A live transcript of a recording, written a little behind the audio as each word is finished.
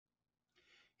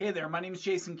Hey there, my name is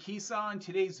Jason Keesaw, and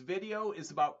today's video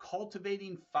is about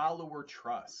cultivating follower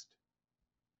trust.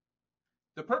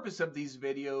 The purpose of these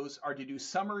videos are to do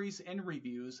summaries and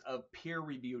reviews of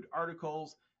peer-reviewed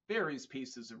articles, various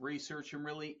pieces of research, and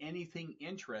really anything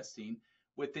interesting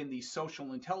within the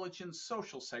social intelligence,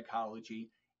 social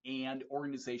psychology, and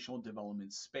organizational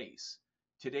development space.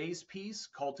 Today's piece,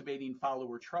 Cultivating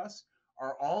Follower Trust,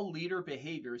 are all leader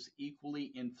behaviors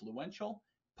equally influential?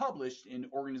 Published in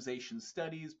Organization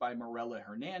Studies by Morella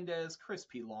Hernandez, Chris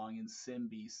P. Long, and Sim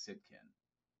B. Sitkin.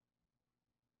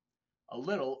 A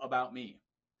little about me.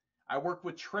 I work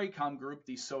with Tracom Group,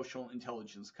 the social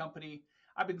intelligence company.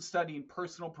 I've been studying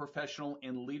personal, professional,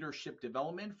 and leadership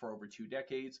development for over 2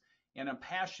 decades, and I'm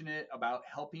passionate about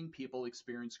helping people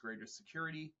experience greater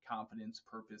security, confidence,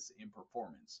 purpose, and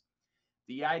performance.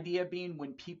 The idea being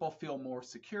when people feel more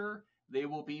secure, they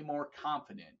will be more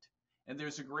confident. And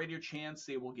there's a greater chance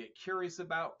they will get curious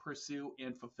about, pursue,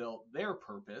 and fulfill their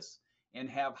purpose and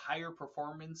have higher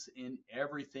performance in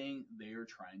everything they are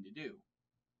trying to do.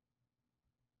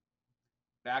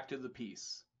 Back to the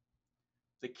piece.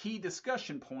 The key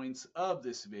discussion points of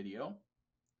this video.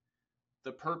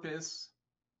 The purpose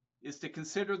is to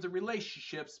consider the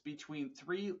relationships between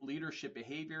 3 leadership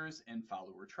behaviors and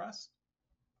follower trust.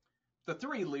 The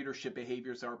 3 leadership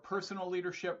behaviors are personal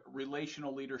leadership,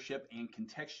 relational leadership, and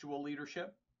contextual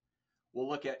leadership. We'll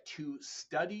look at 2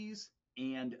 studies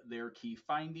and their key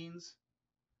findings.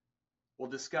 We'll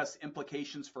discuss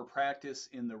implications for practice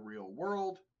in the real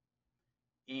world,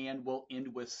 and we'll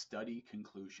end with study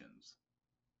conclusions.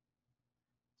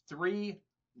 3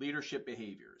 leadership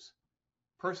behaviors: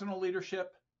 personal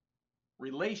leadership,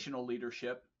 relational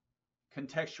leadership,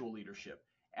 contextual leadership.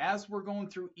 As we're going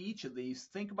through each of these,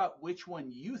 think about which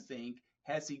one you think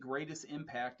has the greatest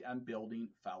impact on building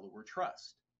follower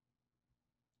trust.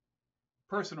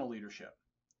 Personal leadership.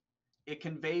 It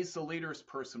conveys the leader's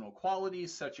personal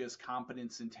qualities such as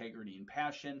competence, integrity, and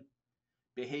passion.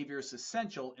 Behaviors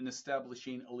essential in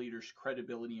establishing a leader's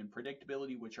credibility and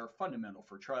predictability, which are fundamental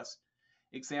for trust.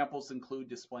 Examples include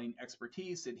displaying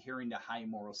expertise, adhering to high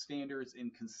moral standards,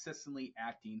 and consistently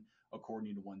acting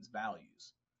according to one's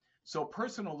values. So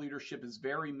personal leadership is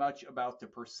very much about the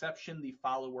perception the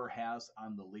follower has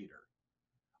on the leader.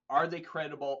 Are they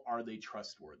credible? Are they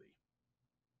trustworthy?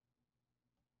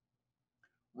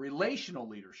 Relational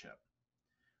leadership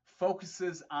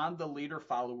focuses on the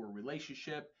leader-follower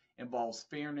relationship, involves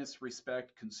fairness,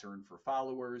 respect, concern for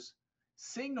followers,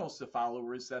 signals to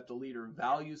followers that the leader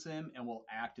values them and will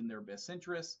act in their best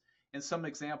interests. And some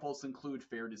examples include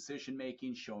fair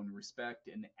decision-making, showing respect,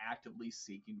 and actively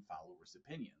seeking followers'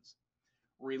 opinions.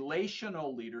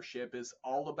 Relational leadership is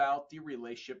all about the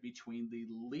relationship between the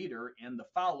leader and the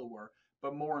follower,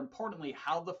 but more importantly,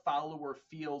 how the follower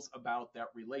feels about that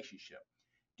relationship.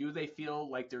 Do they feel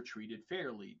like they're treated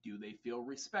fairly? Do they feel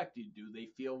respected? Do they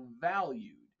feel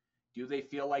valued? Do they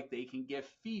feel like they can give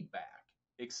feedback,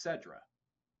 etc.?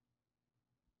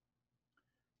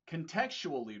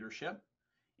 Contextual leadership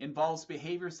involves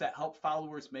behaviors that help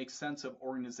followers make sense of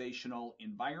organizational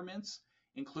environments,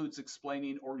 includes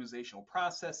explaining organizational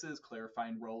processes,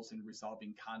 clarifying roles, and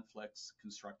resolving conflicts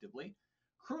constructively.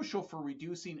 Crucial for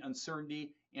reducing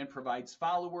uncertainty and provides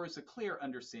followers a clear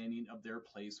understanding of their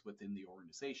place within the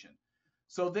organization.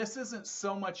 So this isn't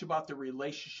so much about the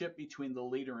relationship between the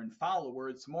leader and follower,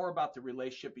 it's more about the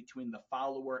relationship between the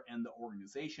follower and the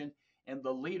organization and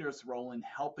the leader's role in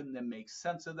helping them make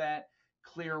sense of that.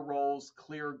 Clear roles,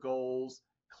 clear goals,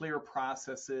 clear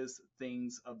processes,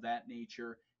 things of that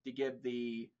nature to give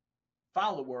the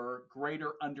follower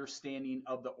greater understanding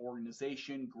of the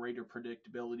organization, greater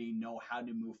predictability, know how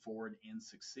to move forward and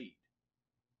succeed.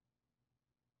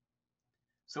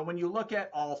 So when you look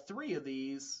at all 3 of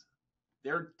these,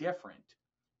 they're different.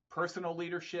 Personal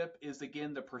leadership is,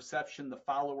 again, the perception the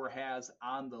follower has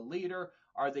on the leader.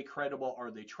 Are they credible? Are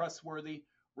they trustworthy?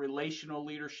 Relational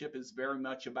leadership is very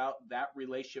much about that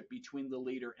relationship between the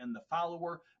leader and the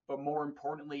follower, but more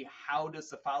importantly, how does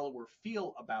the follower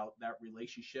feel about that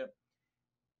relationship?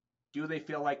 Do they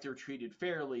feel like they're treated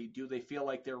fairly? Do they feel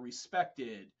like they're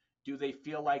respected? Do they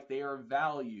feel like they are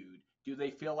valued? Do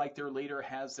they feel like their leader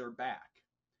has their back?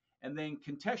 And then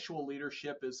contextual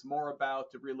leadership is more about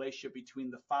the relationship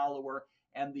between the follower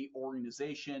and the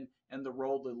organization and the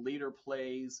role the leader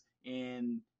plays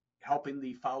in helping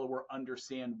the follower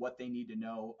understand what they need to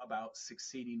know about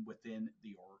succeeding within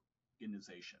the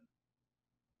organization.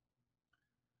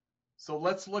 So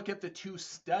let's look at the 2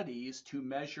 studies to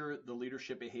measure the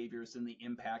leadership behaviors and the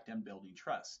impact on building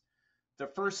trust. The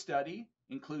first study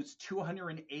includes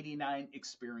 289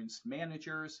 experienced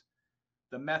managers.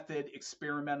 The method,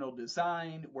 experimental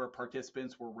design, where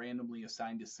participants were randomly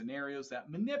assigned to scenarios that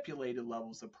manipulated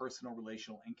levels of personal,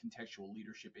 relational, and contextual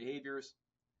leadership behaviors.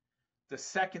 The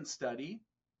second study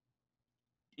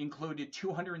included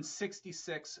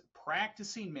 266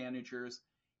 practicing managers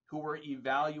who were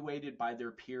evaluated by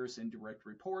their peers in direct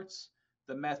reports.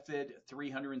 The method,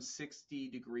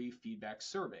 360-degree feedback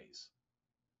surveys.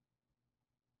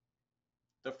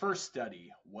 The first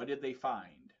study, what did they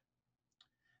find?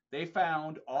 They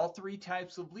found all three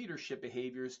types of leadership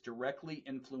behaviors directly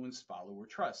influenced follower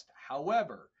trust.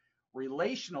 However,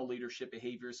 relational leadership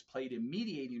behaviors played a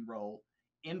mediating role,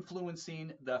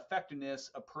 influencing the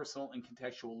effectiveness of personal and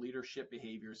contextual leadership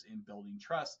behaviors in building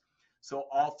trust. So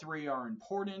all three are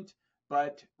important,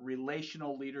 but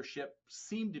relational leadership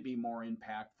seemed to be more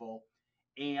impactful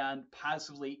and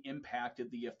positively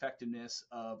impacted the effectiveness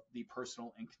of the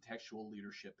personal and contextual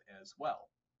leadership as well.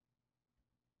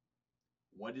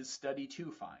 What did study 2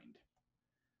 find?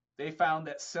 They found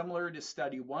that similar to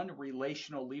study 1,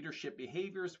 relational leadership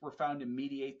behaviors were found to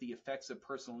mediate the effects of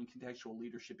personal and contextual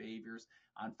leadership behaviors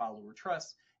on follower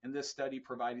trust, and this study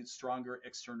provided stronger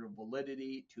external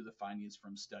validity to the findings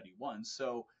from study 1.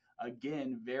 So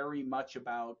again, very much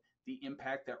about the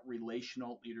impact that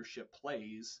relational leadership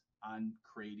plays on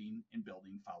creating and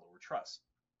building follower trust.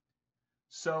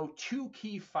 So 2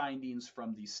 key findings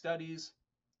from these studies.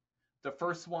 The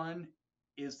first one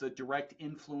is the direct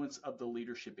influence of the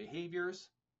leadership behaviors.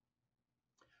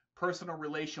 Personal,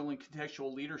 relational, and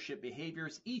contextual leadership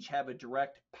behaviors each have a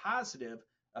direct positive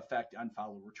effect on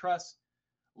follower trust.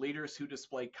 Leaders who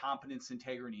display competence,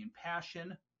 integrity, and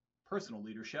passion, personal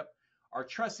leadership, are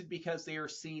trusted because they are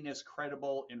seen as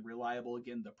credible and reliable.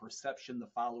 Again, the perception the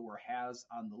follower has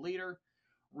on the leader.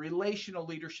 Relational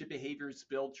leadership behaviors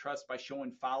build trust by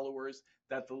showing followers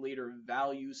that the leader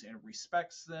values and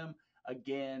respects them.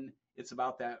 Again, it's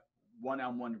about that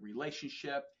one-on-one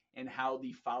relationship and how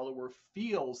the follower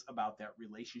feels about that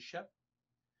relationship.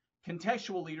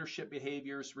 Contextual leadership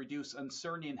behaviors reduce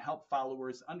uncertainty and help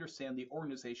followers understand the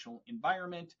organizational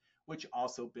environment, which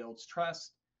also builds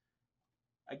trust.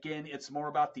 Again, it's more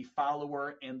about the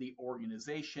follower and the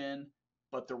organization,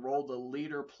 but the role the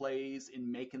leader plays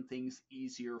in making things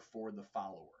easier for the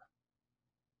follower.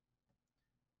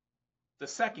 The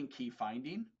second key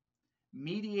finding,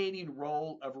 mediating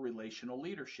role of relational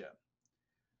leadership.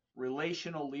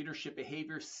 Relational leadership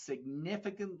behaviors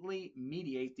significantly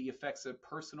mediate the effects of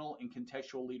personal and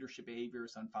contextual leadership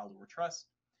behaviors on follower trust.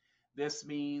 This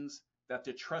means that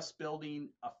the trust building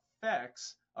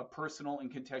effects of personal and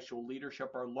contextual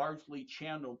leadership are largely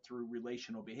channeled through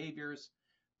relational behaviors.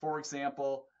 For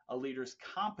example, a leader's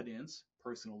competence,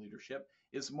 personal leadership,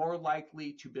 is more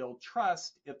likely to build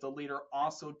trust if the leader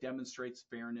also demonstrates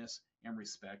fairness and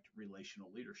respect, relational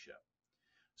leadership.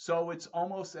 So it's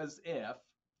almost as if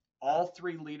all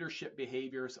 3 leadership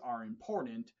behaviors are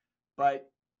important, but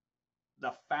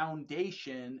the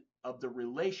foundation of the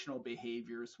relational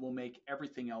behaviors will make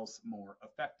everything else more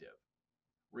effective.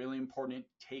 Really important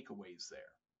takeaways there.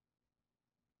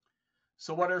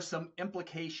 So what are some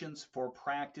implications for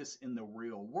practice in the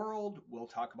real world? We'll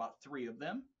talk about 3 of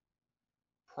them.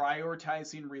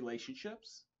 Prioritizing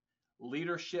relationships,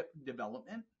 leadership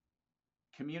development,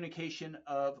 communication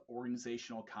of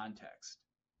organizational context.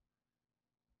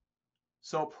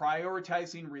 So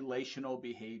prioritizing relational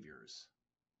behaviors.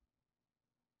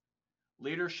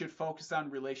 Leaders should focus on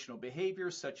relational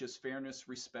behaviors such as fairness,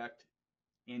 respect,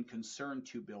 and concern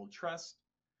to build trust.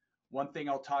 One thing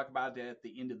I'll talk about at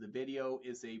the end of the video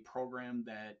is a program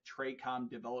that TRACOM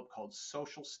developed called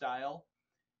Social Style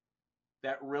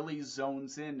that really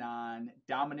zones in on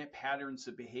dominant patterns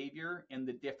of behavior and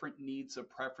the different needs or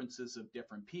preferences of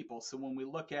different people. So when we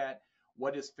look at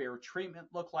what does fair treatment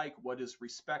look like, what does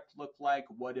respect look like,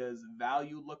 what does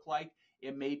value look like,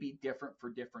 it may be different for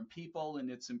different people,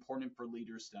 and it's important for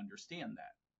leaders to understand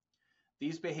that.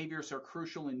 These behaviors are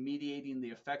crucial in mediating the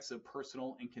effects of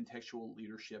personal and contextual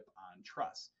leadership on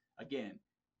trust. Again,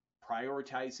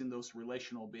 prioritizing those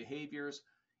relational behaviors.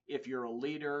 If you're a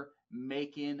leader,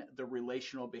 making the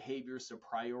relational behaviors a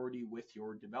priority with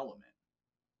your development.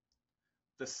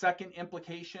 The second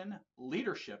implication,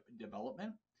 leadership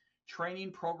development.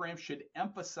 Training programs should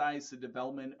emphasize the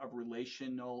development of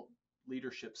relational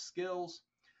leadership skills.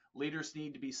 Leaders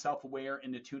need to be self-aware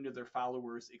and attuned to their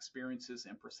followers' experiences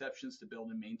and perceptions to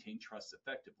build and maintain trust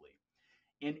effectively.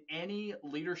 In any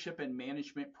leadership and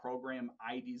management program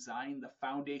I design, the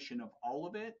foundation of all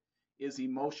of it is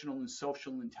emotional and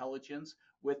social intelligence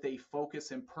with a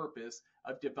focus and purpose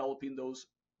of developing those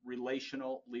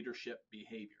relational leadership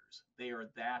behaviors. They are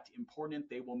that important.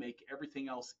 They will make everything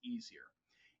else easier.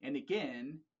 And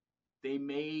again, They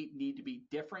may need to be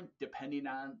different depending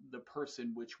on the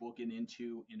person, which we'll get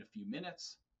into in a few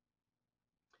minutes.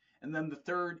 And then the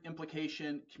third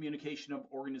implication, communication of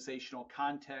organizational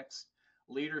context.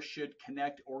 Leaders should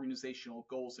connect organizational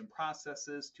goals and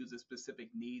processes to the specific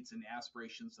needs and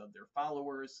aspirations of their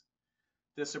followers.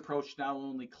 This approach not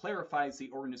only clarifies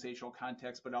the organizational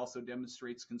context, but also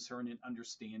demonstrates concern and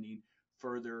understanding,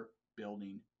 further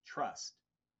building trust.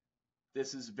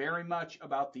 This is very much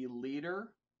about the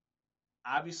leader,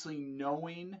 obviously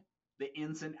knowing the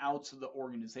ins and outs of the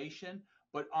organization,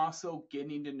 but also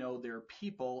getting to know their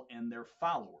people and their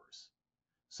followers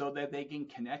so that they can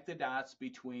connect the dots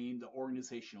between the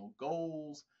organizational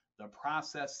goals, the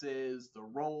processes, the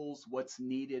roles, what's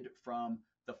needed from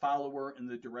the follower and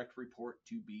the direct report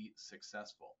to be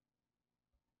successful.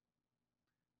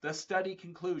 The study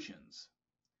conclusions.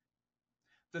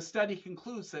 The study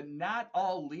concludes that not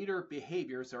all leader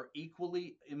behaviors are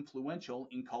equally influential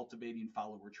in cultivating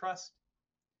follower trust.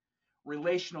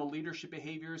 Relational leadership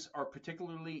behaviors are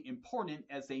particularly important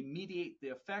as they mediate the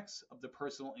effects of the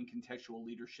personal and contextual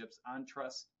leaderships on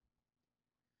trust.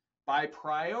 By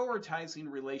prioritizing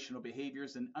relational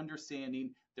behaviors and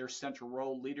understanding their central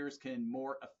role, leaders can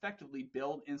more effectively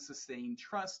build and sustain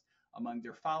trust among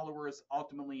their followers,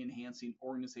 ultimately enhancing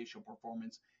organizational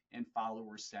performance and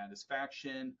follower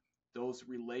satisfaction. Those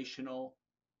relational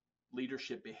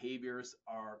leadership behaviors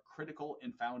are critical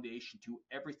and foundation to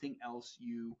everything else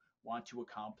you want to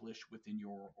accomplish within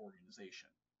your organization.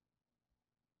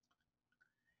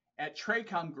 At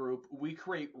Tracom Group, we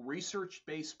create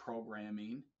research-based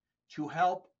programming to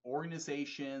help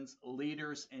organizations,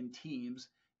 leaders, and teams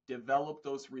develop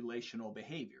those relational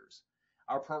behaviors.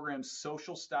 Our program's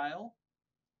social style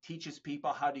teaches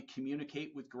people how to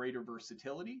communicate with greater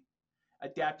versatility.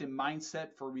 Adaptive mindset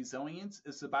for resilience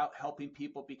is about helping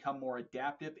people become more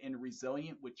adaptive and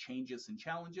resilient with changes and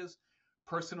challenges.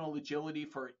 Personal agility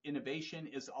for innovation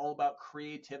is all about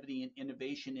creativity and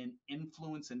innovation and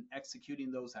influence in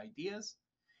executing those ideas.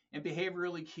 And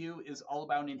behavioral EQ is all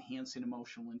about enhancing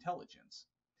emotional intelligence.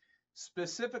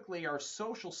 Specifically, our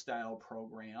social style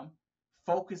program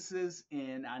focuses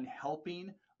in on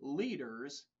helping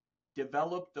leaders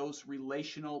develop those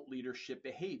relational leadership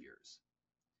behaviors.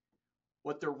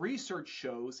 What the research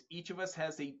shows, each of us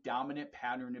has a dominant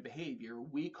pattern of behavior.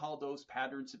 We call those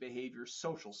patterns of behavior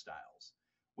social styles.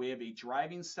 We have a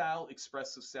driving style,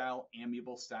 expressive style,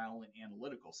 amiable style, and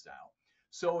analytical style.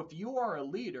 So if you are a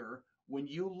leader, when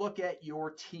you look at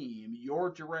your team, your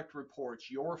direct reports,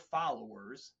 your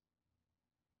followers,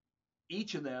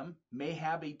 each of them may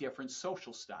have a different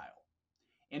social style.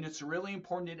 And it's really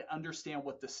important to understand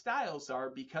what the styles are,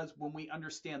 because when we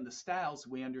understand the styles,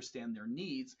 we understand their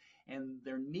needs, and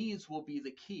their needs will be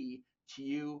the key to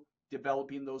you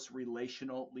developing those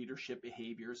relational leadership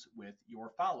behaviors with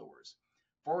your followers.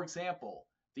 For example,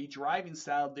 the driving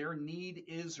style, their need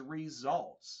is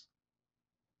results.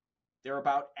 They're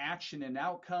about action and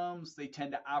outcomes. They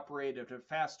tend to operate at a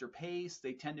faster pace.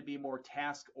 They tend to be more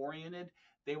task-oriented.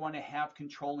 They want to have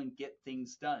control and get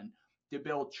things done. To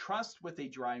build trust with a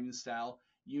driving style,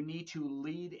 you need to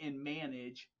lead and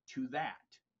manage to that.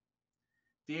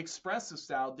 The expressive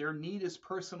style, their need is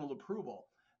personal approval.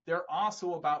 They're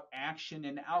also about action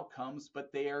and outcomes,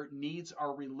 but their needs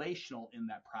are relational in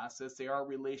that process. They are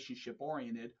relationship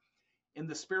oriented. In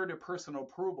the spirit of personal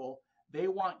approval, they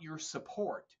want your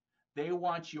support. They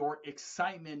want your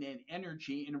excitement and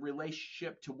energy in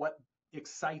relationship to what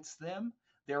excites them,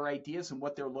 their ideas, and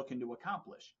what they're looking to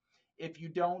accomplish. If you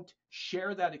don't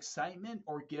share that excitement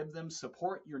or give them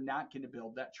support, you're not going to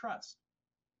build that trust.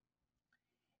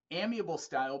 Amiable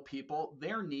style people,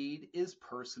 their need is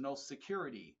personal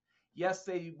security. Yes,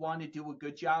 they want to do a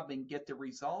good job and get the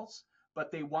results,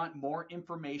 but they want more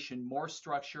information, more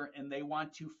structure, and they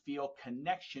want to feel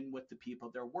connection with the people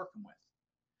they're working with.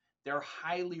 They're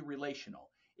highly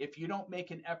relational. If you don't make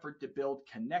an effort to build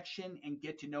connection and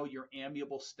get to know your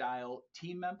amiable style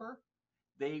team member,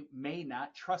 they may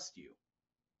not trust you.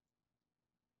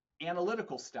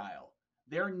 Analytical style,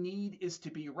 their need is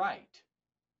to be right.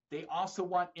 They also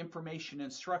want information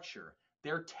and structure.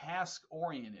 They're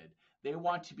task-oriented. They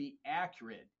want to be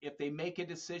accurate. If they make a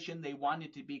decision, they want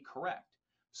it to be correct.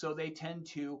 So they tend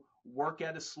to work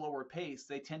at a slower pace.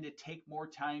 They tend to take more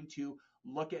time to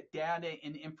look at data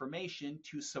and information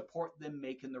to support them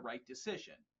making the right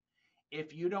decision.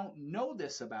 If you don't know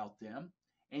this about them,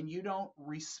 and you don't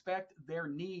respect their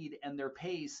need and their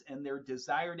pace and their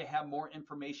desire to have more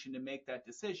information to make that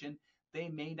decision, they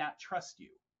may not trust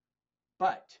you.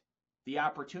 But the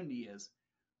opportunity is,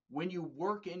 when you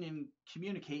work in and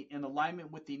communicate in alignment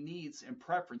with the needs and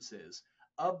preferences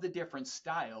of the different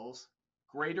styles,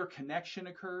 greater connection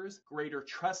occurs, greater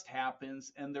trust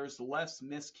happens, and there's less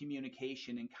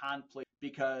miscommunication and conflict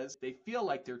because they feel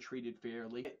like they're treated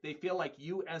fairly. They feel like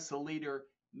you as a leader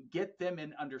get them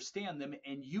and understand them,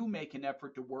 and you make an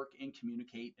effort to work and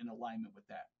communicate in alignment with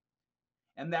that.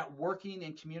 And that working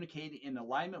and communicating in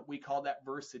alignment, we call that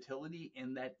versatility,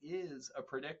 and that is a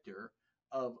predictor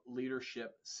of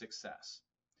leadership success.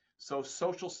 So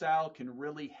social style can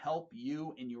really help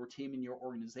you and your team and your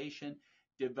organization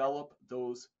develop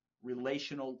those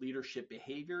relational leadership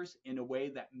behaviors in a way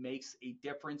that makes a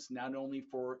difference not only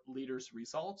for leaders'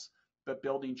 results, but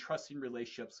building trusting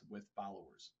relationships with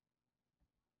followers.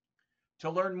 To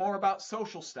learn more about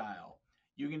social style,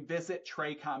 you can visit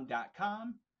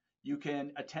tracom.com. You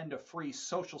can attend a free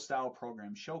social style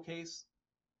program showcase.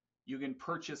 You can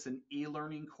purchase an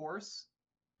e-learning course.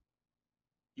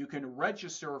 You can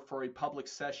register for a public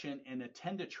session and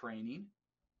attend a training.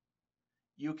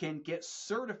 You can get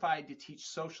certified to teach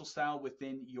social style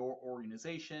within your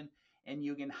organization, and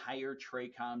you can hire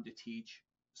Tracom to teach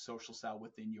social style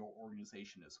within your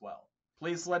organization as well.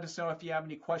 Please let us know if you have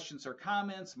any questions or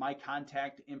comments. My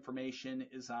contact information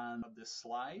is on this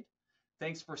slide.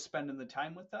 Thanks for spending the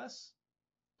time with us.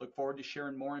 Look forward to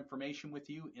sharing more information with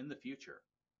you in the future.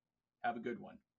 Have a good one.